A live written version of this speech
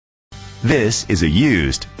This is a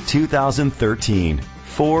used 2013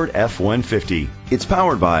 Ford F-150. It's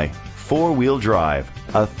powered by four-wheel drive,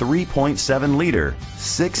 a 3.7-liter,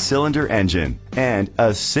 six-cylinder engine, and a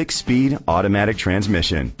 6-speed automatic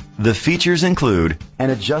transmission. The features include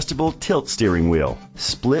an adjustable tilt steering wheel,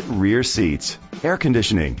 split rear seats, air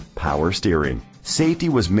conditioning, power steering. Safety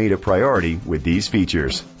was made a priority with these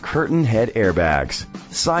features: curtain head airbags,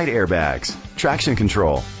 side airbags, traction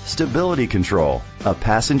control, stability control, a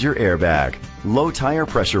passenger airbag, low tire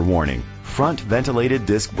pressure warning, front ventilated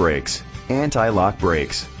disc brakes, anti-lock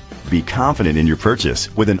brakes. Be confident in your purchase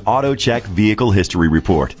with an AutoCheck Vehicle History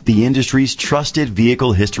Report, the industry's trusted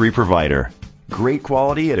vehicle history provider. Great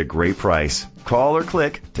quality at a great price. Call or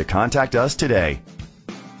click to contact us today.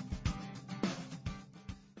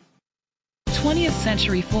 20th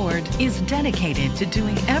Century Ford is dedicated to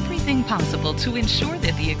doing everything possible to ensure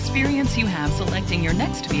that the experience you have selecting your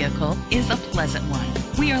next vehicle is a pleasant one.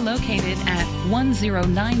 We are located at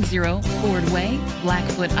 1090 Ford Way,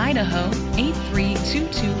 Blackfoot, Idaho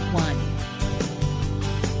 83221.